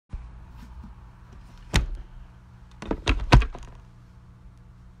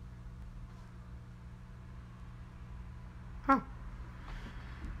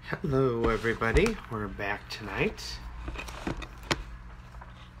Hello everybody, we're back tonight.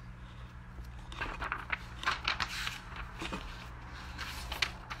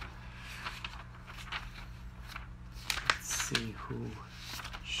 Let's see who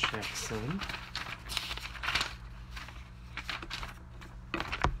checks in.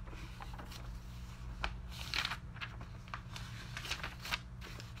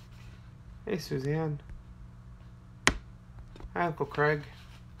 Hey Suzanne. Hi Uncle Craig.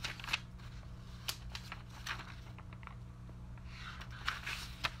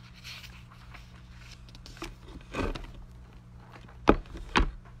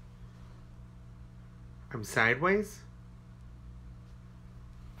 I'm sideways?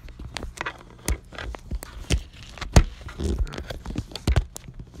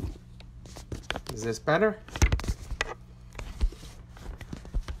 Is this better?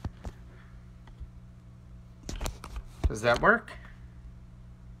 Does that work?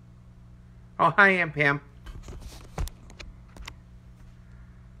 Oh, hi, Aunt Pam.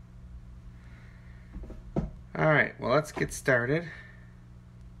 All right, well, let's get started.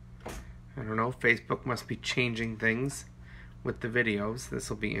 I don't know, Facebook must be changing things with the videos. This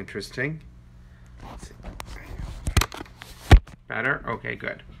will be interesting. Let's see. Better? Okay,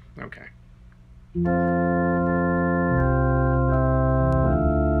 good. Okay.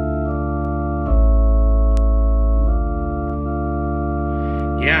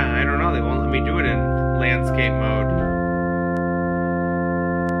 Yeah, I don't know. They won't let me do it in landscape mode.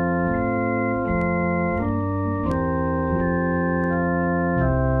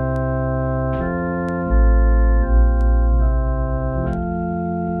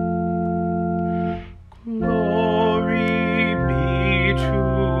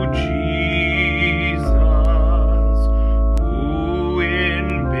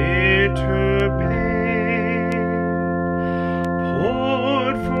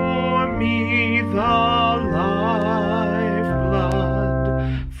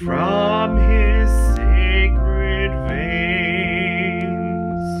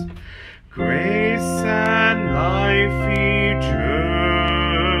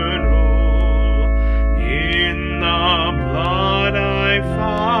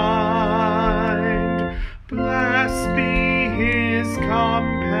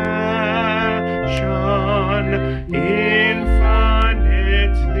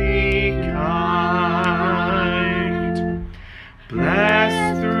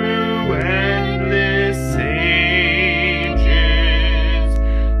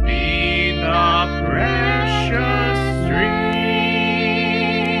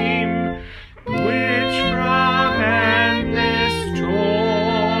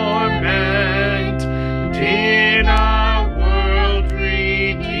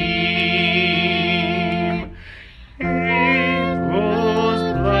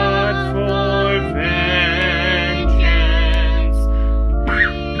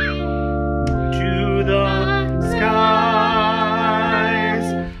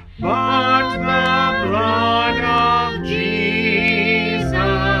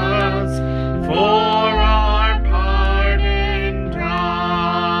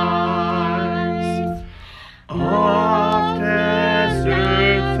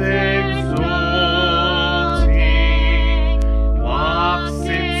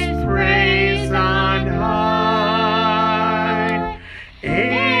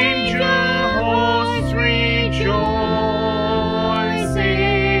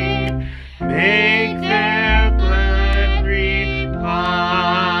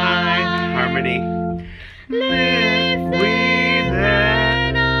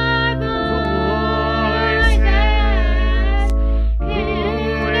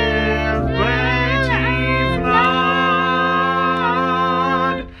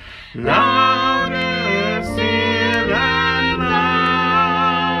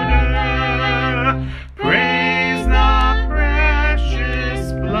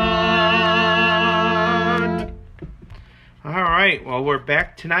 Well, we're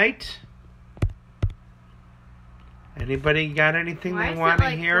back tonight. Anybody got anything they want to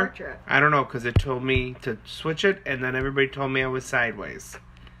hear? Portrait? I don't know, because it told me to switch it, and then everybody told me I was sideways.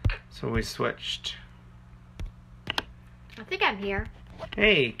 So we switched. I think I'm here.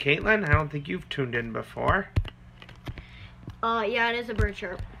 Hey, Caitlin, I don't think you've tuned in before. Yeah, it is a bird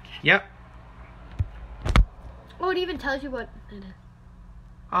chirp. Yep. Oh, it even tells you what it is.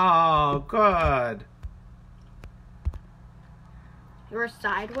 Oh, good. You were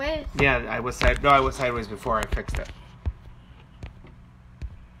sideways? Yeah, I was sideways before I fixed it.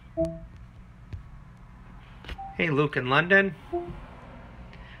 Hey, Luke in London.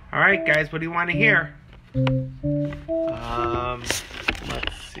 All right, guys, what do you want to hear? Let's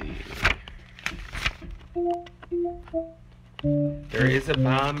see. There is a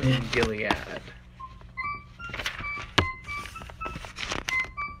balm in Gilead.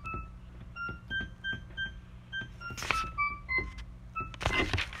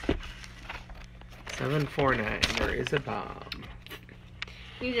 $7.49. There is a balm.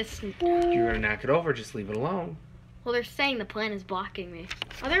 You just. You're gonna knock it over. Just leave it alone. Well, they're saying the plan is blocking me.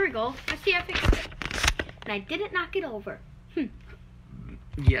 Oh, there we go. I see. I fixed it. And I didn't knock it over.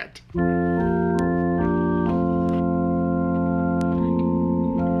 Yet.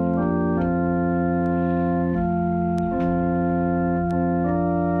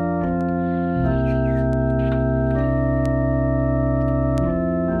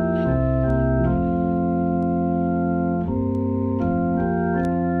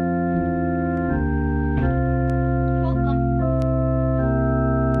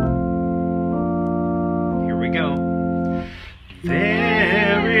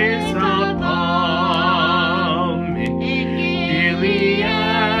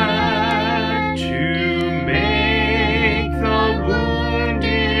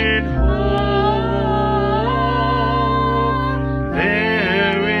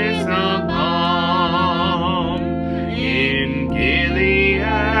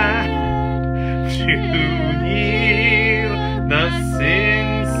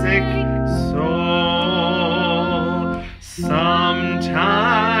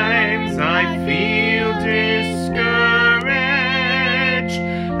 Sometimes I feel discouraged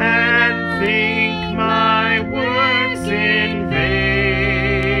and think my work's in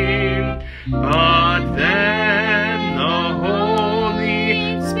vain, but then the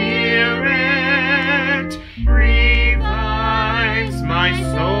Holy Spirit revives my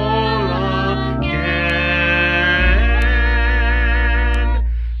soul again.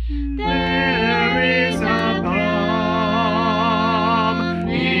 There is a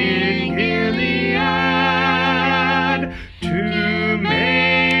to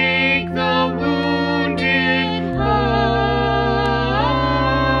make the wounded whole.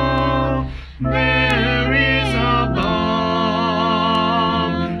 There is a balm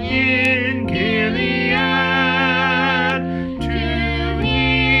in Gilead to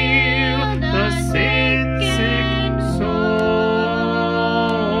heal the sin-sick soul.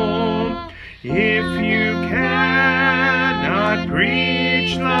 If you cannot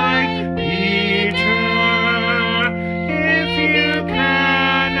preach like Peter, you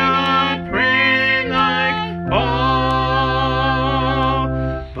cannot pray like Paul,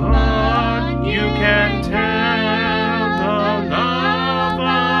 but you can tell the love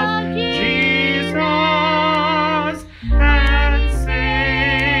of Jesus and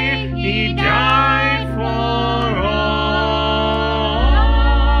say He died for all.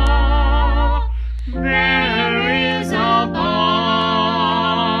 There is a balm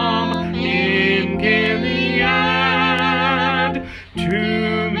in Gilead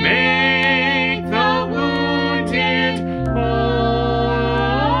to make the wounded whole.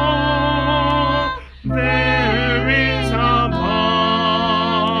 There is a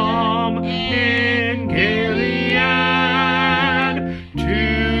balm in Gilead to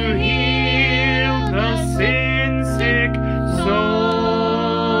heal the sin-sick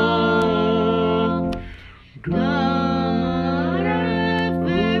soul. God of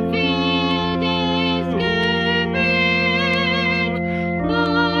the field is giving,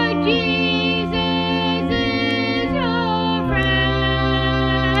 Lord Jesus is your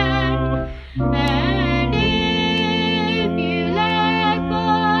friend. And if you lack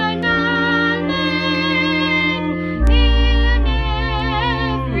for knowledge, He'll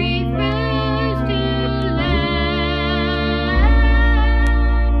never refuse to lend.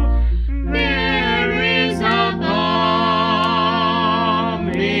 There is a balm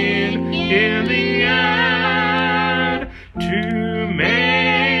in Gilead to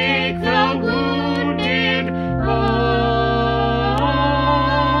make the wounded whole.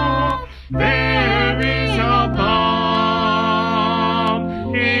 There is a balm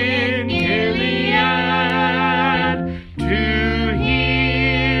in Gilead to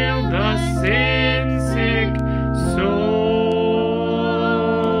heal the sin-sick soul.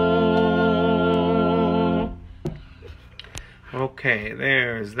 Okay,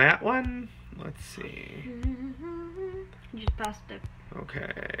 there's that one. Let's see. Just passed it.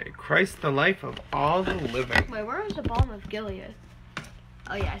 Okay, Christ, the life of all the living. Wait, where was the balm of Gilead?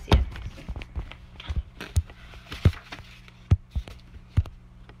 Oh yeah, I see it.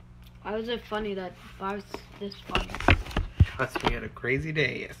 Why was it funny that? Why was this funny? Plus, we had a crazy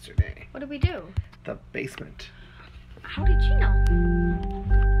day yesterday. What did we do? The basement. How did you know?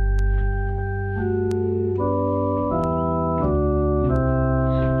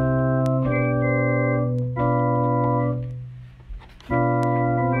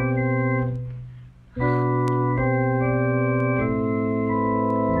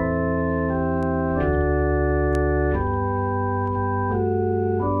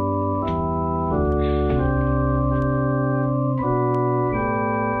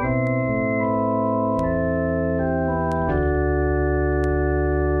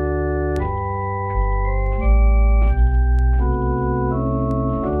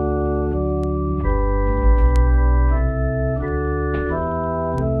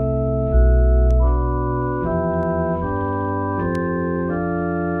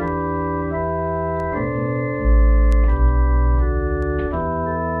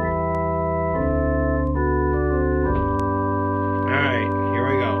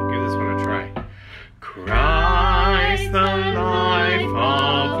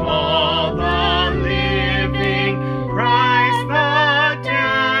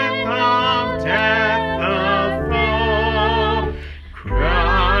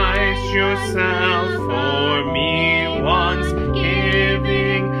 yourself for me once,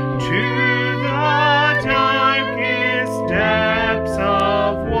 giving to the darkest depths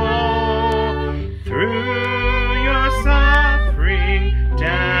of woe. Through your suffering,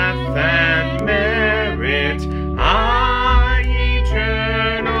 death, and merit, I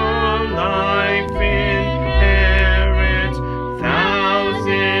eternal life inherit.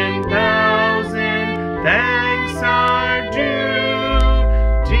 Thousand thanks are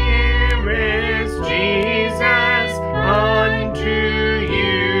due, dearest Jesus, unto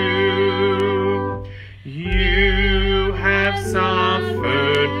you. You have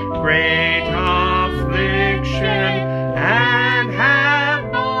suffered great affliction and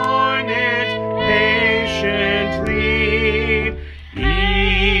have borne it patiently,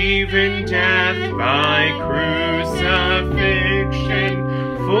 even death by crucifixion,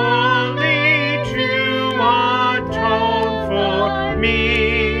 fully to atone for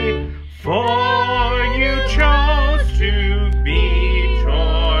me. For you chose to be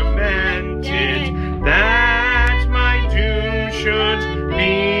tormented, that my doom should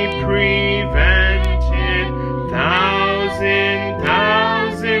be prevented. Thousand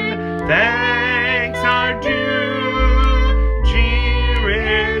thanks are due,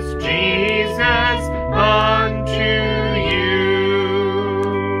 dearest Jesus, unto you.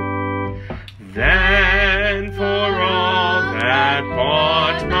 Then for all that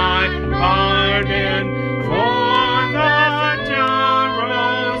bought my pardon, for the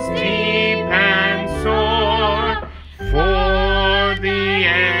sorrows deep and sore, for the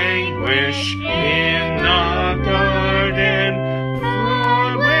anguish in the garden,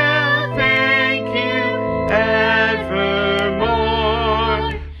 for we'll thank you evermore.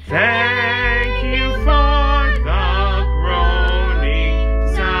 Thank you for the groaning,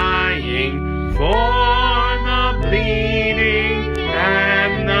 sighing, for the bleeding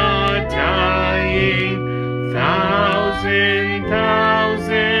and the dying. Thousand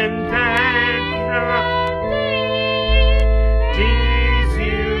thanks, deeds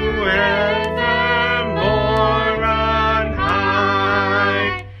you evermore on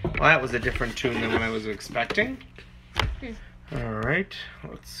high. Well, that was a different tune than what I was expecting. Alright,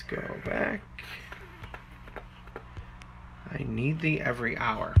 let's go back. I need thee every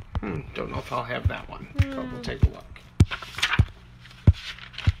hour. Don't know if I'll have that one, but we'll take a look.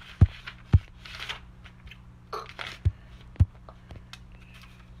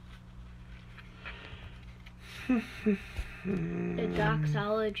 The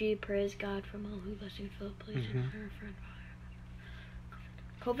doxology, praise God from all who listen for the place and prayer for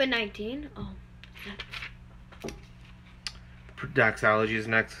COVID-19. Oh, Doxology is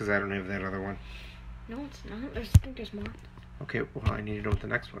next because I don't have that other one. no, it's not. I think there's more. Okay, well, I need to know what the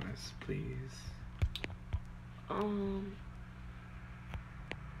next one is, please.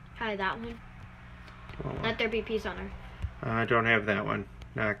 Hi, that one. Well, Let there be peace on earth. I don't have that one.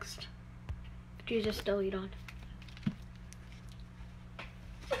 Next. Jesus still lead on.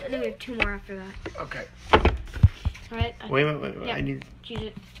 And then we have two more after that. Okay. Alright? Wait. Yep. I need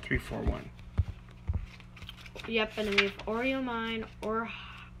Jesus. 3, 4, 1. Yep, and then we have Oreo mine, or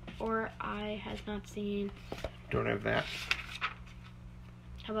eye has not seen. Don't have that.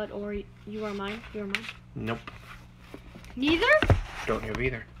 How about or you are mine? You are mine? Nope. Neither? Don't have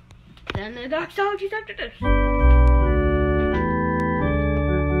either. Then the doxology's after this.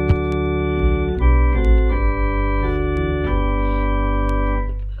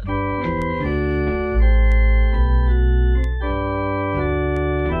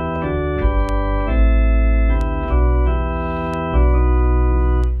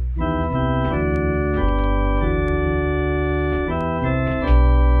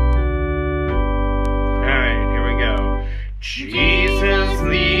 Jesus,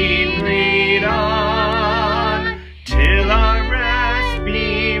 lead on, till our rest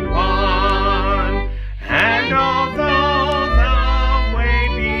be won. And although the way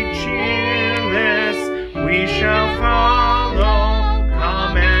be cheerless, we shall follow,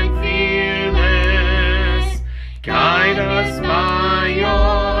 calm and fearless. Guide us by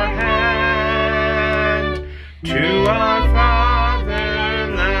your hand to our fatherland.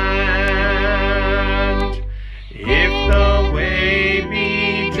 If the way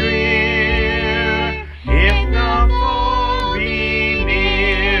be drear, if the foe be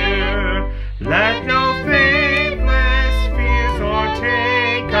near, let no faithless fears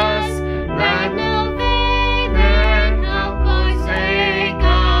o'ertake us, let no vain help forsake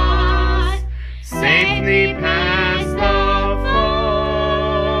us. Safely pass the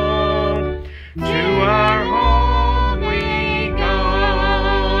foe, to our home we go.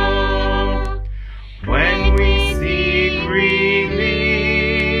 When we seek relief,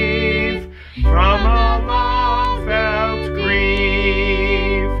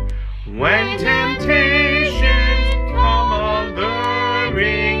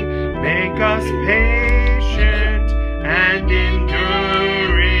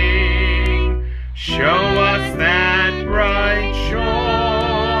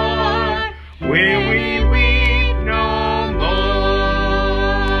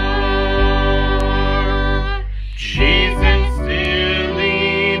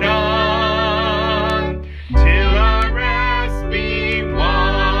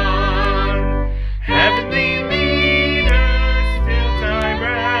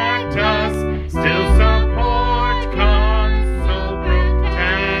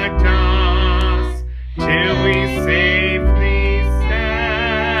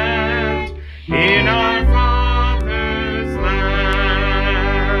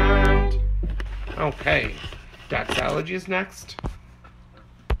 doxology is next.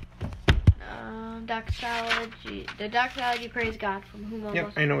 Doxology. The doxology praise God from whom all Yep,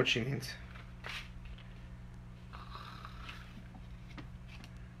 blessings. I know what she means.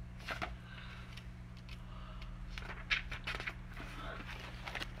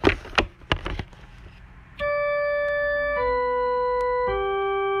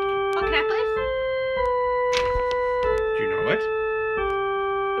 Oh, can I Do you know it?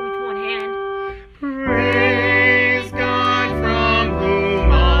 play with one hand? Praise God from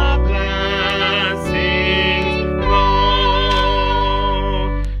whom all blessings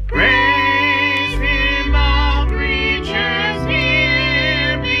flow. Praise Him, all creatures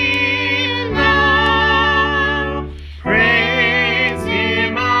here below. Praise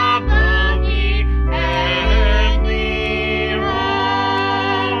Him above the heavenly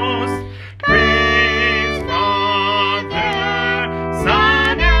host. Praise Father,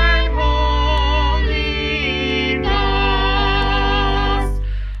 Son, and Holy Ghost.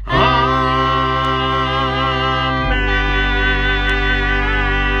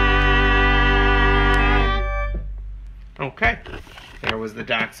 Amen. Okay, there was the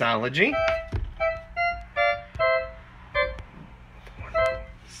doxology.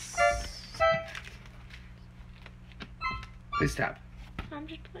 Please stop. I'm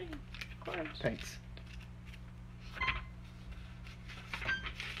just playing chords. Thanks.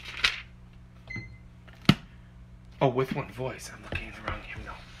 Oh, with one voice. I'm looking at the wrong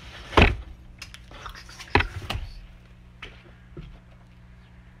hymnal.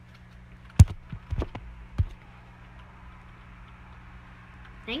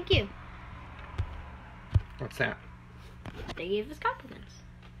 Thank you. What's that? They gave us compliments.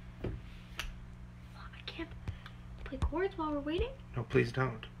 I can't play chords while we're waiting. No, please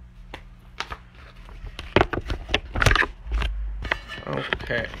don't.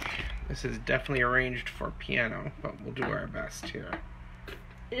 Okay. This is definitely arranged for piano, but we'll do our best here.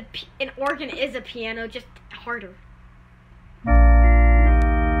 An organ is a piano, just harder.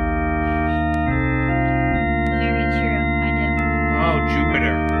 Very true. I Oh,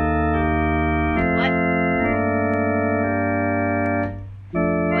 Jupiter. do. What?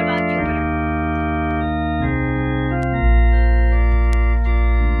 What about Jupiter?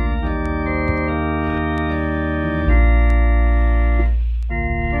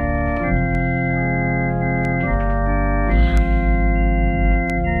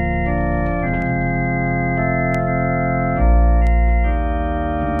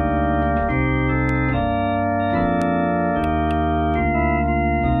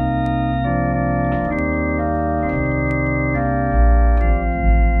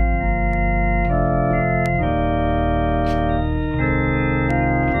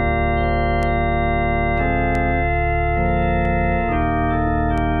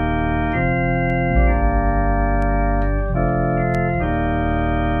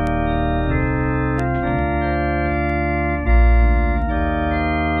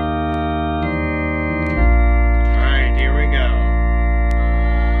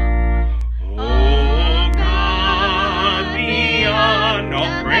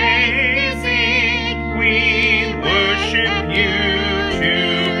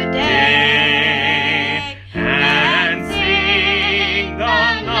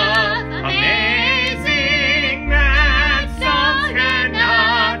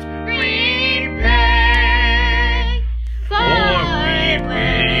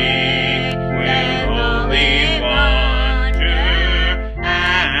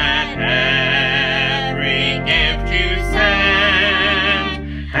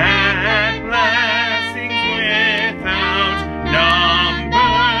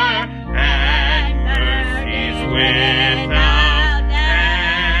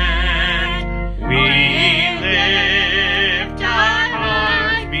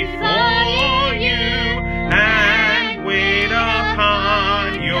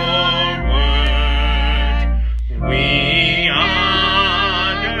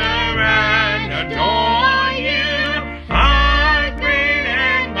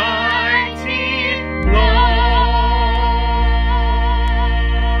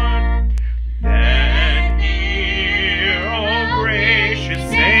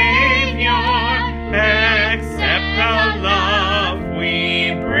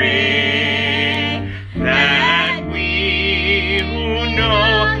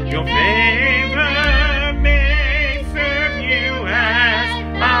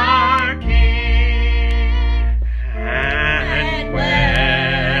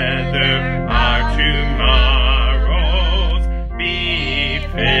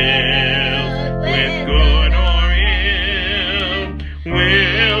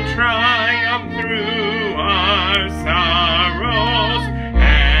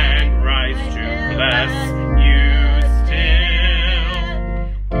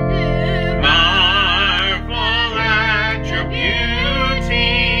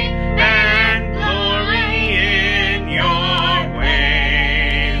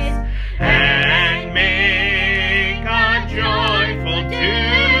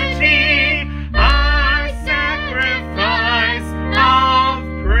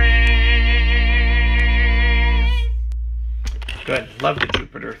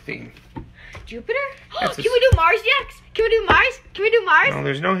 Jupiter theme. Jupiter? That's Can we do Mars next? Can we do Mars? Can we do Mars? No,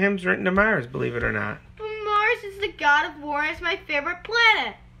 there's no hymns written to Mars, believe it or not. But Mars is the god of war and it's my favorite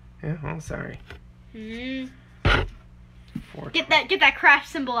planet. Yeah, well, sorry. Get that crash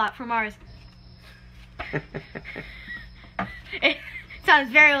symbol out for Mars. It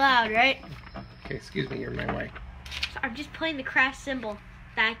sounds very loud, right? Okay, excuse me, you're in my way. So I'm just playing the crash symbol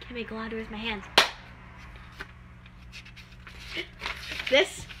that I can make louder with my hands.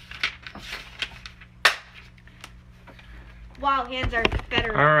 This. Wow, hands are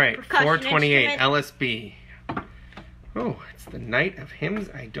better. All right, Percussion 428 instrument. LSB. Oh, it's the Night of Hymns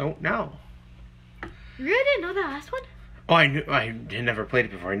I Don't Know. You really didn't know that last one? Oh, I had never played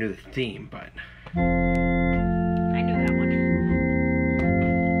it before. I knew the theme, but I knew that one.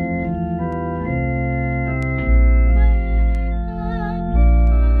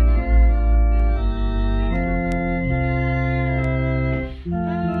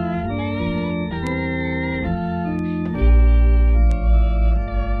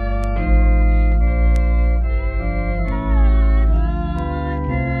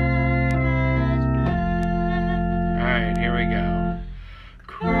 all right, here we go.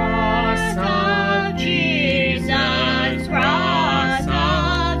 Cross of Jesus, cross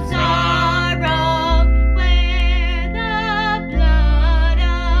of sorrow, where the blood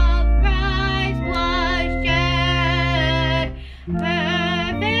of Christ was shed.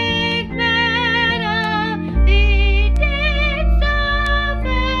 Perfect man, Thee did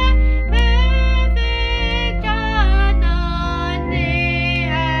suffer, perfect John on Thee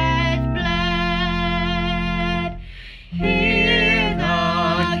has bled. Hear the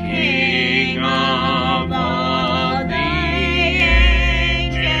King of all the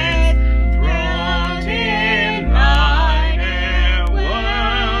ages, throned in light ere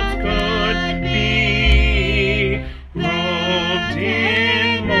worlds could be, robed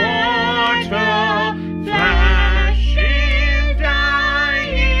in mortal flesh in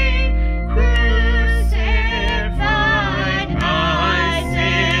dying, crucified my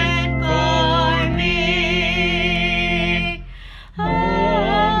sin for me.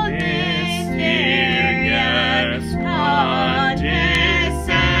 Oh, mysterious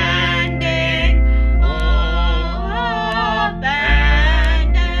condescending, oh,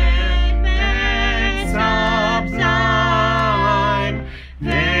 abandonment sublime,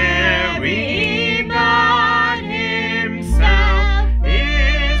 very God Himself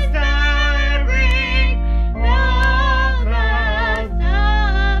is thy ring, all the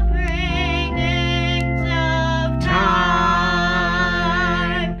sufferings of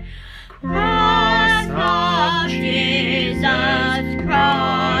time. Cross of Jesus,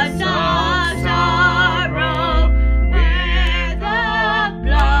 cross of sorrow, where the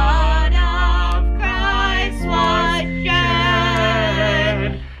blood of Christ was shed.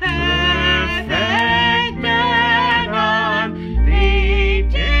 Perfect man, on Thee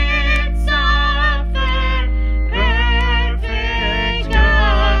did suffer, perfect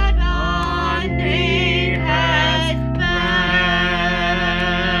God on Thee has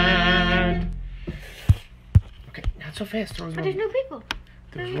bled. okay, not so fast. There was But one. there's no people.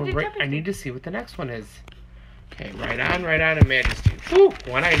 There's You one did right. jumping I need thing. to see what the next one is. Okay, right on, and Majesty. Whew,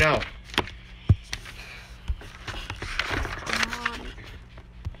 one I know.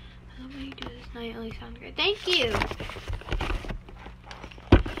 How many do this nightly sound great? Thank you.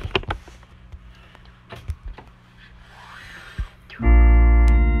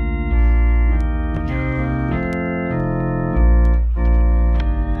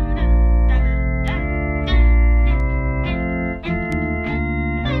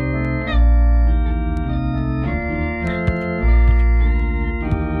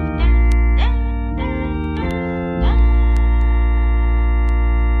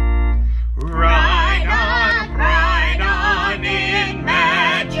 Ride on,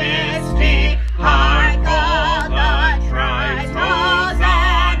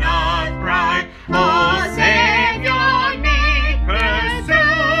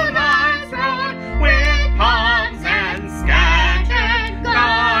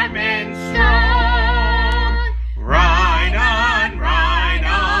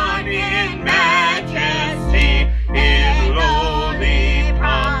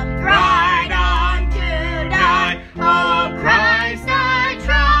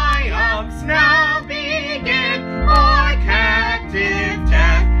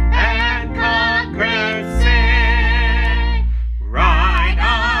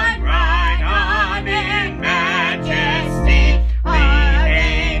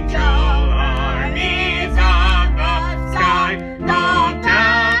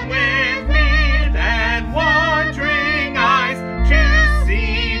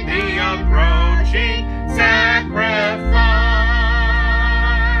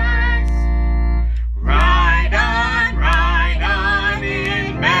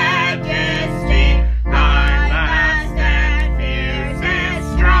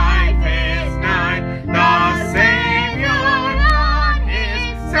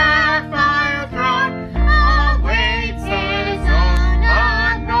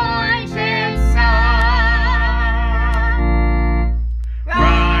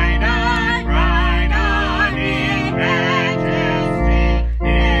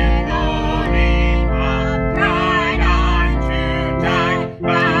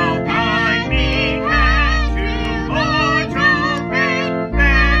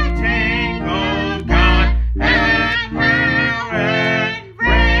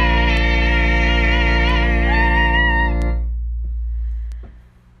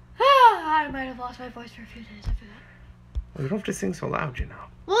 don't have to sing so loud, you know.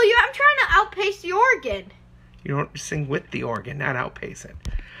 Well, I'm trying to outpace the organ. You don't sing with the organ, not outpace it.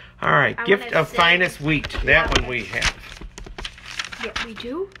 All right, I gift wanna of sing. finest wheat. That one we have. Yeah, we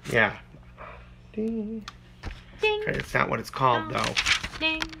do. Yeah. Ding. Ding, It's not what it's called, though.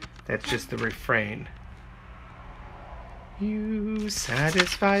 ding. That's just the refrain. You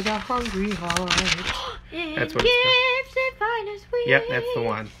satisfy the hungry heart. That's what it's Gives the finest wheat. Yep, that's the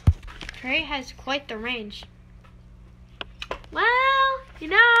one. Trey has quite the range. Well, you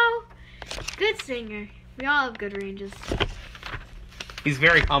know, good singer. We all have good ranges. He's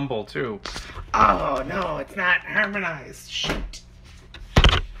very humble, too. Oh, no, it's not harmonized. Shoot.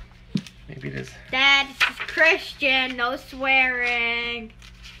 Maybe it is. Dad, this is Christian. No swearing.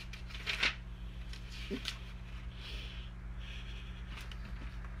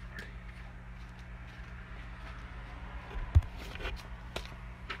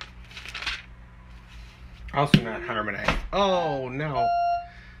 Also not harmonized. Oh, no.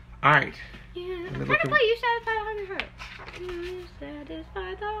 All right. Yeah. Let me I'm look trying to at- play You Satisfy the Hungry Heart. You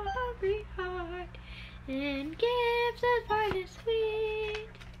satisfy the hungry heart and gives the finest sweet.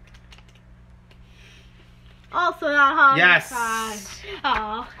 Also not harmonized. Yes.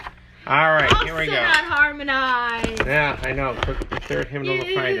 Oh. All right, Also here we go. not harmonized. Yeah, I know. Took the third hymnal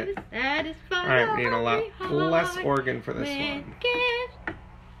to find it. You satisfy All right, the we need a lot hungry less heart organ for this with one. gifts.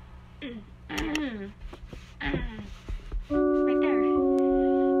 Right there.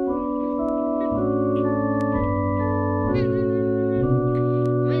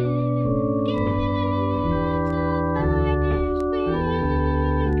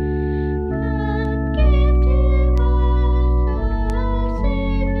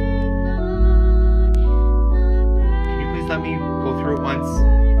 Can you please let me go through it once?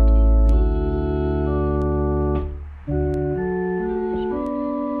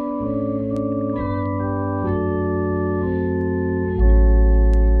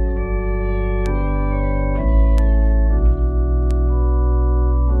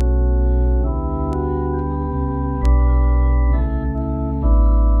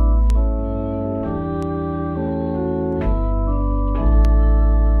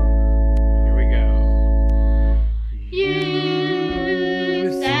 Here we go.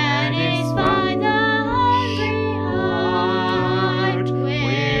 You satisfy the hungry heart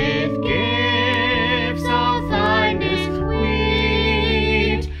with gifts of finest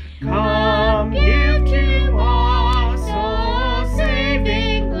wheat. Come give to us, O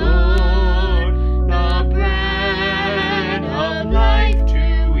saving Lord, the bread of life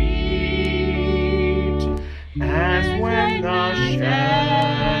to eat. As when the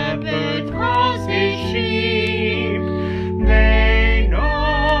shepherd calls his sheep, they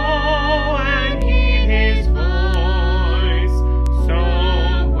know and heed his voice. So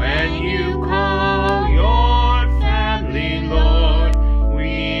when you call your family, Lord,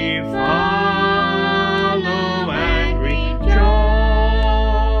 we follow and rejoice.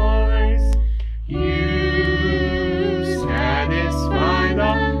 You satisfy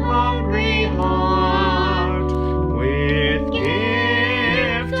the hungry heart with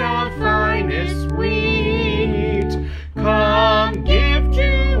gift of finest wheat. Come give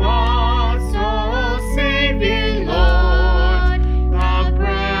to us, O saving Lord, the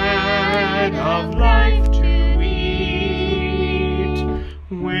bread of life to eat.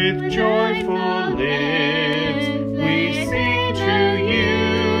 With joyful lips we sing to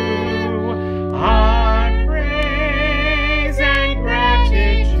you our praise and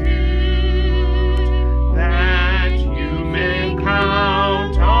gratitude, that you may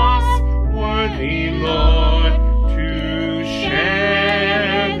count us worthy, Lord, to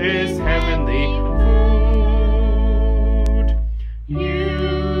share this heavenly food.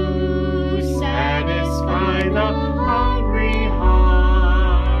 You satisfy the hungry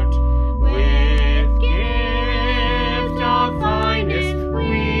heart with gifts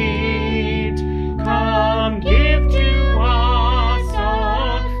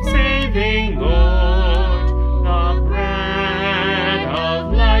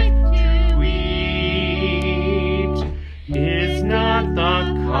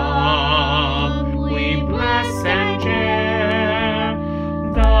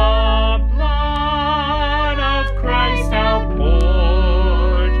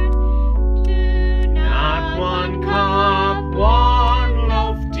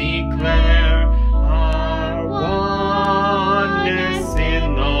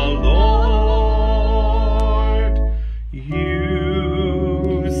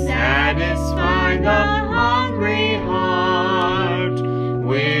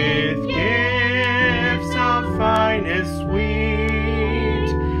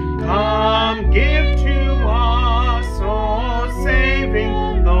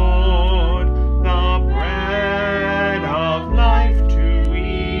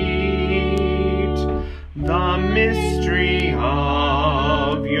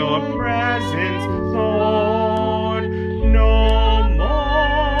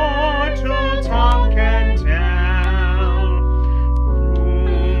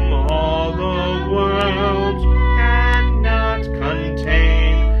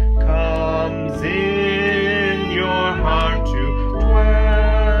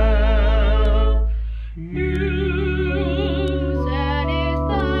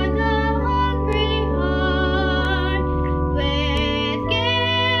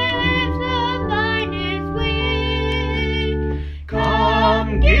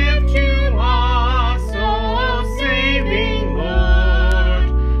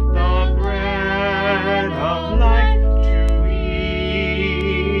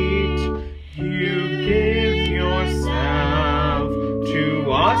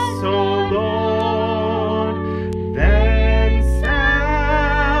us, O Lord. Then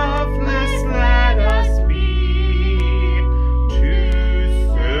selfless let us be,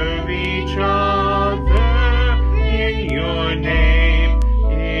 to serve each other in your name,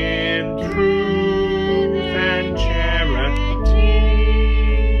 in truth and charity.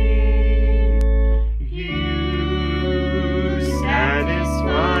 You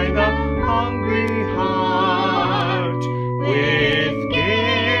satisfy the hungry heart with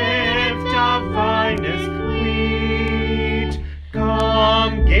gift of finest wheat.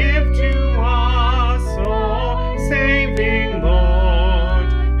 Come, give to us, O saving Lord,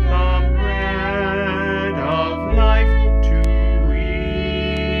 the bread of life to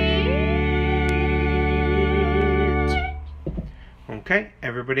eat. Okay,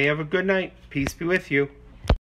 everybody have a good night. Peace be with you.